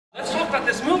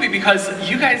about this movie because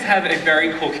you guys have a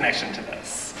very cool connection to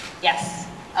this. Yes.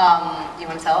 You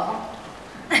want to tell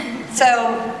it?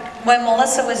 So, when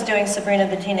Melissa was doing Sabrina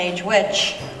the Teenage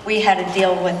Witch, we had to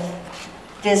deal with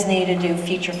Disney to do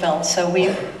feature films, so we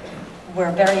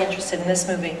were very interested in this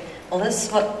movie.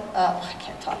 Melissa, I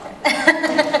can't talk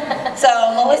right. So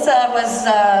Melissa was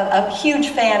a huge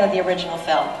fan of the original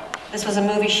film. This was a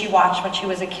movie she watched when she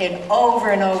was a kid over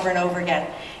and over and over again.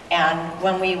 And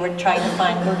when we were trying to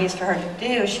find movies for her to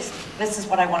do, she said, this is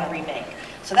what I want to remake.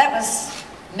 So that was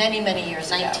many, many years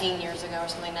ago. 19 years ago or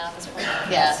something now at this point.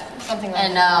 Yes, something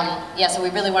like that. And yeah, so we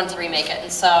really wanted to remake it.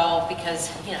 And so, because,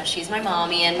 you know, she's my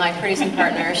mommy and my producing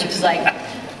partner, she was like,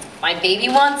 my baby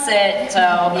wants it.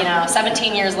 So, you know,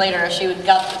 17 years later, she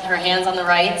got her hands on the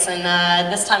rights, and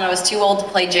this time I was too old to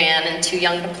play Jan and too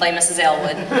young to play Mrs.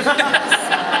 Aylwood.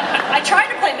 I tried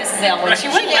to play Mrs. Aylwood. She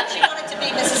wouldn't let me. She wanted to be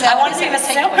Mrs. Aylwood. I wanted to be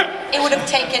Mrs. Aylwood. It would have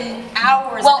taken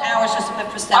hours and hours just to put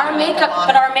prosthetic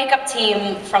our makeup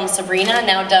team from Sabrina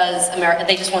now does America.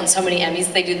 They just won so many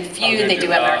Emmys. They do The Feud, they do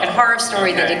American Horror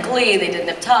Story, they did Glee, they did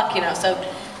Nip Tuck, you know, so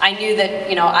I knew that,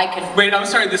 you know, I could... Wait, I'm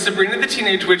sorry, the Sabrina the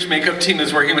Teenage Witch makeup team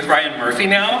is working with Ryan Murphy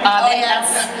now?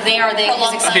 They are.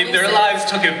 Okay, their lives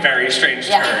took a very strange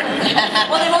turn.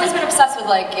 Well, they've always been obsessed with,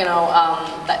 like, you know,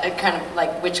 that kind of,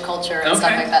 like, witch culture and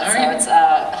stuff like that. So it's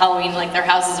Halloween, like, their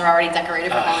houses are already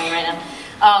decorated for Halloween right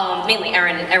now. Mainly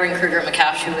Erin Kruger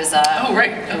McCash, who is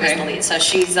who is the lead. So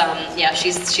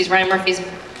she's she's Ryan Murphy's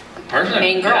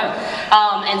main girl.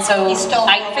 And so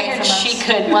I figured she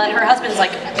could. Well, her husband's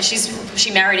like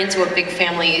she married into a big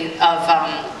family of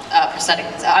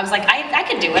prosthetics. I was like, I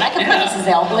could do it. I could play Mrs.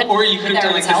 Aylwood. Or you could have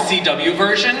done like the CW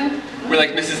version, where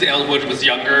like Mrs. Aylwood was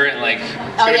younger and like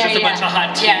there was just a bunch of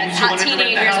hot teens. Yeah, hot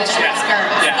teenagers with short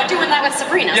skirts. They're doing that with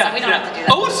Sabrina, so we don't have to do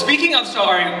that. Oh, speaking of,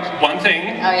 one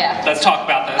thing. Oh yeah. Let's talk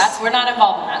about this. We're not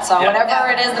involved in that, so whatever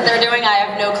it is that they're doing, I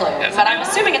have no clue. But I'm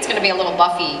assuming it's going to be a little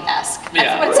Buffy-esque.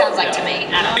 That's what it sounds like to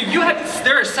me. I don't know.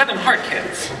 There are 7 Hart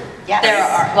kids. Yes. There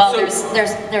are. Well,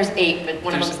 there's 8, but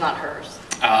one of them's not hers.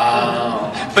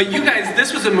 Oh, but you guys,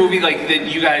 this was a movie like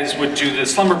that. You guys would do the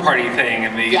slumber party thing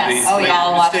and the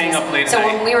staying up late. So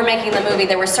when we were making the movie,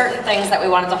 there were certain things that we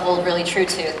wanted to hold really true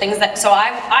to. Things that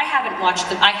I hadn't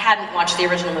watched the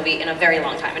original movie in a very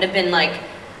long time. It had been like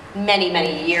many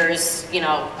years. You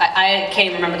know, I can't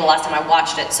even remember the last time I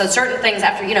watched it. So certain things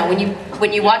after, you know,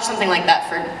 when you watch something like that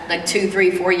for like 2,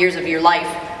 3, 4 years of your life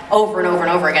over and over and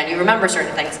over again, you remember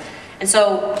certain things. And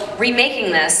so,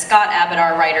 remaking this, Scott Abbott,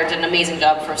 our writer, did an amazing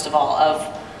job, first of all, of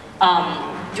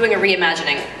doing a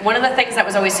reimagining. One of the things that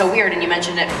was always so weird, and you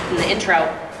mentioned it in the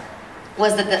intro,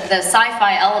 was that the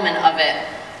sci-fi element of it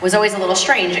was always a little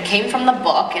strange. It came from the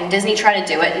book, and Disney tried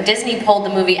to do it, and Disney pulled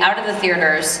the movie out of the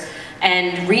theaters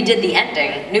and redid the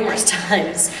ending numerous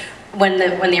times. When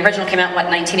the original came out, what,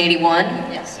 1981?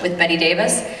 Yes. With Bette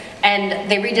Davis? And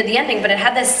they redid the ending, but it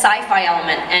had this sci-fi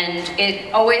element, and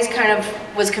it always kind of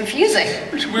was confusing.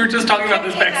 We were just talking about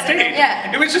this backstage.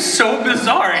 Yeah. It was just so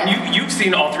bizarre, and you've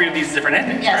seen all 3 of these different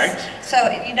endings, right?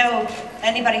 So, you know,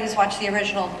 anybody who's watched the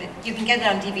original, you can get it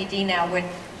on DVD now with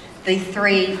the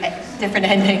 3 different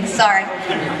endings. Sorry,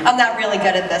 I'm not really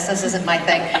good at this. This isn't my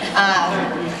thing.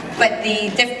 But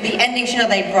the endings, you know,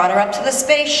 they brought her up to the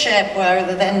spaceship, or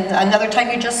then another time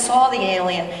you just saw the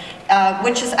alien,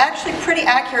 which is actually pretty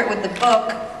accurate with the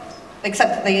book,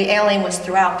 except that the alien was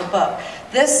throughout the book.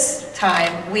 This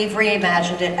time, we've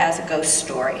reimagined it as a ghost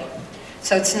story.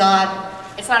 So it's not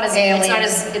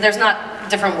there's not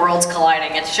different worlds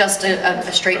colliding. It's just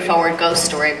a straightforward ghost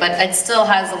story, but it still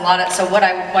has a lot of, so what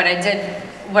I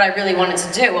really wanted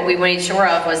to do, what we made sure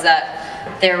of, was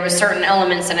that there were certain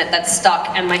elements in it that stuck,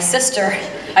 and my sister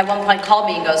at one point called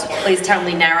me and goes, please tell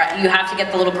me Narek, you have to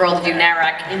get the little girl to do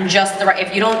Narek in just the right,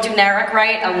 if you don't do Narek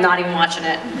right, I'm not even watching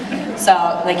it. So,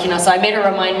 like, you know, so I made her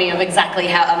remind me of exactly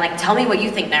how, I'm like, tell me what you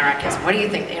think Narek is, what do you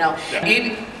think, you know?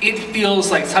 It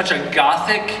feels like such a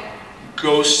gothic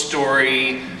ghost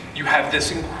story. You have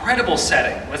this incredible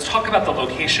setting. Let's talk about the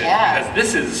location, because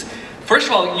this is, first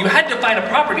of all, you had to find a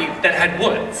property that had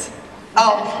woods.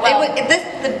 Oh, well,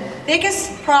 the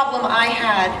biggest problem I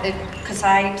had, because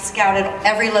I scouted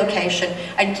every location,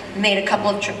 I made a couple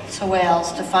of trips to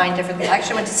Wales to find different things. I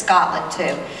actually went to Scotland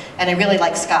too, and I really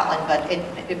like Scotland, but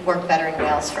it worked better in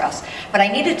Wales for us. But I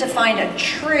needed to find a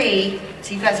tree,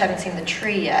 so you guys haven't seen the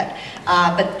tree yet,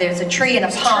 but there's a tree in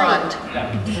a pond.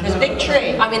 There's a big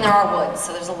tree. I mean, there are woods,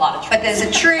 so there's a lot of trees. But there's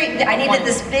a tree, I needed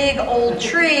this big old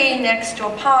tree next to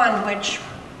a pond, which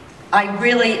I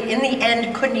really, in the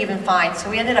end, couldn't even find, so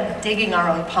we ended up digging our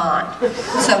own pond.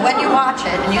 So when you watch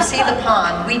it and you see the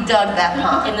pond, we dug that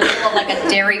pond. In the middle of like a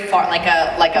dairy farm, it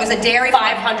was a dairy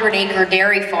 500-acre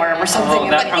dairy farm or something. Oh,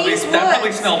 that probably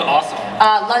smelled awesome.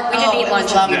 We didn't eat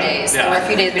lunch a few days. There were a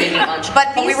few days we didn't eat lunch.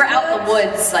 But we were out in the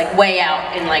woods, like way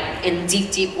out in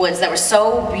deep, deep woods that were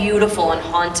so beautiful and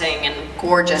haunting and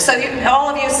gorgeous. So all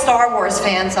of you Star Wars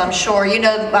fans, I'm sure, you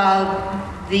know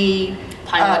the...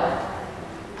 Pinewood.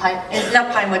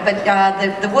 Not Pinewood, but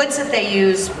the woods that they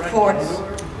use for...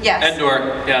 Yes.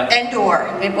 Endor, yeah.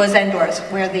 Endor. It was Endor's,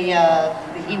 where the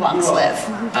Ewoks live.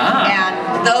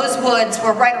 And those woods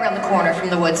were right around the corner from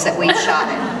the woods that we shot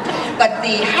in. But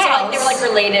the house... they were like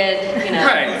related, you know.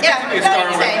 Right. Yeah,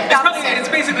 It's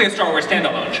basically a Star Wars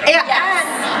standalone show. Yeah,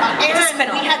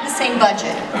 and we had the same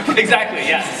budget. Exactly,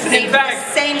 yes. In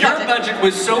fact, your budget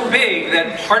was so big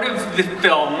that part of the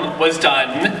film was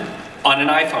done on an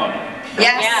iPhone.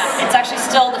 Yes. Yeah, it's actually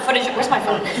still the footage. Where's my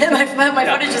phone? my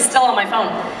footage is still on my phone.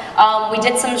 We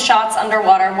did some shots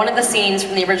underwater. One of the scenes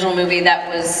from the original movie that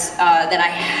was that I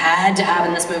had to have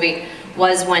in this movie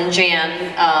was when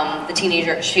Jan, the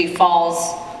teenager, she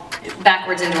falls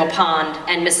backwards into a pond,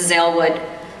 and Mrs. Aylwood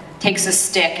takes a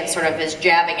stick and sort of is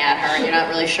jabbing at her, and you're not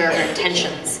really sure of her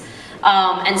intentions.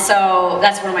 And so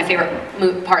that's one of my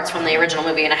favorite parts from the original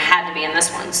movie, and it had to be in this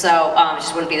one. So it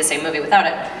just wouldn't be the same movie without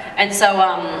it. And so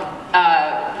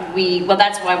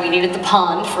that's why we needed the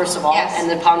pond, first of all. Yes. And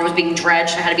the pond was being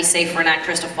dredged. It had to be safe for an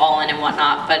actress to fall in and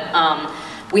whatnot. But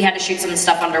we had to shoot some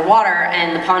stuff underwater,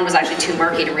 and the pond was actually too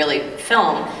murky to really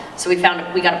film. So we got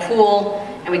a pool,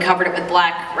 and we covered it with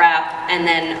black wrap, and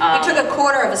then... we took a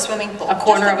quarter of a swimming pool. A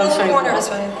corner of a swimming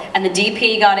pool. And the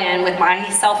DP got in with my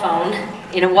cell phone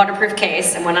in a waterproof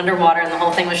case and went underwater, and the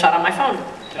whole thing was shot on my phone.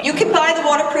 You can buy the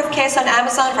waterproof case on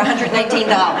Amazon for $119.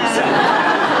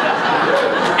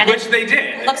 Which they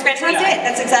did. It looks fantastic. We did.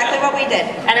 That's exactly what we did.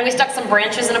 And then we stuck some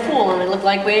branches in a pool, and it looked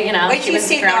like we, she was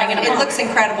drowning in a pool. It looks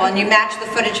incredible, and you match the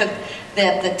footage of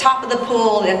the top of the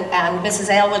pool and Mrs.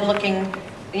 Aylwood looking.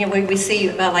 You know, we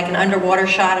see like an underwater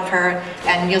shot of her,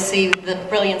 and you'll see the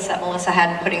brilliance that Melissa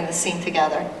had in putting the scene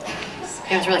together.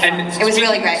 It was really fun. It was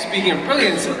really great. Speaking of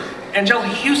brilliance, Angelica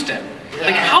Houston.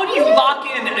 Like, how do you lock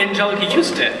in Angelica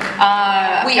Houston?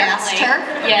 We asked her.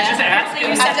 Yeah. You just asked her?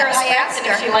 You sent her a script, and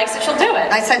if she likes it, she'll do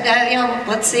it. I said,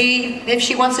 let's see if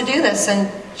she wants to do this, and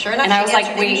sure enough, and I was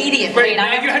like, immediately. You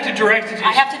had to direct it.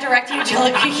 I have to direct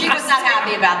Angelica. She was not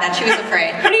happy about that. She was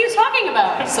afraid. What are you talking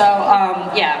about? So,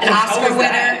 yeah. An Oscar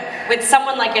winner. With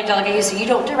someone like Angelica Houston, you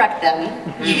don't direct them.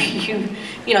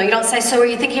 You don't say, so are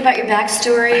you thinking about your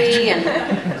backstory? And,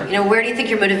 where do you think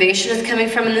your motivation is coming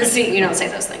from in this scene? You don't say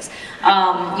those things.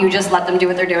 You just let them do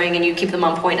what they're doing, and you keep them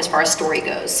on point as far as story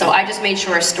goes. So I just made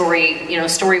sure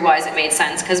story-wise it made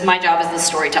sense, because my job is the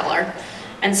storyteller.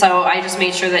 And so I just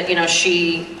made sure that,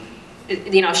 she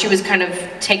was kind of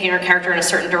taking her character in a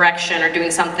certain direction or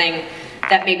doing something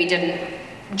that maybe didn't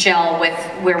gel with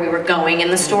where we were going in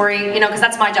the story, because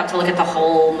that's my job, to look at the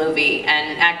whole movie,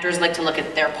 and actors like to look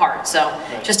at their part. So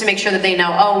just to make sure that they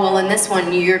know, oh, well, in this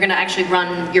one, you're gonna actually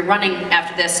you're running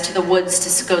after this to the woods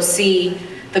to go see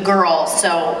the girl,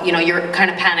 so, you're kind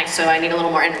of panicked, so I need a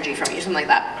little more energy from you, something like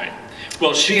that. Right.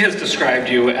 Well, she has described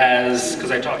you as, because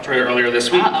I talked to her earlier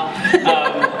this week,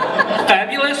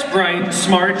 fabulous, bright,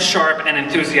 smart, sharp, and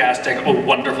enthusiastic, a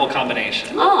wonderful combination.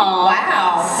 Oh,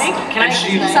 wow. Thank you. Can I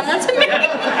send that to me?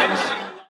 Yeah.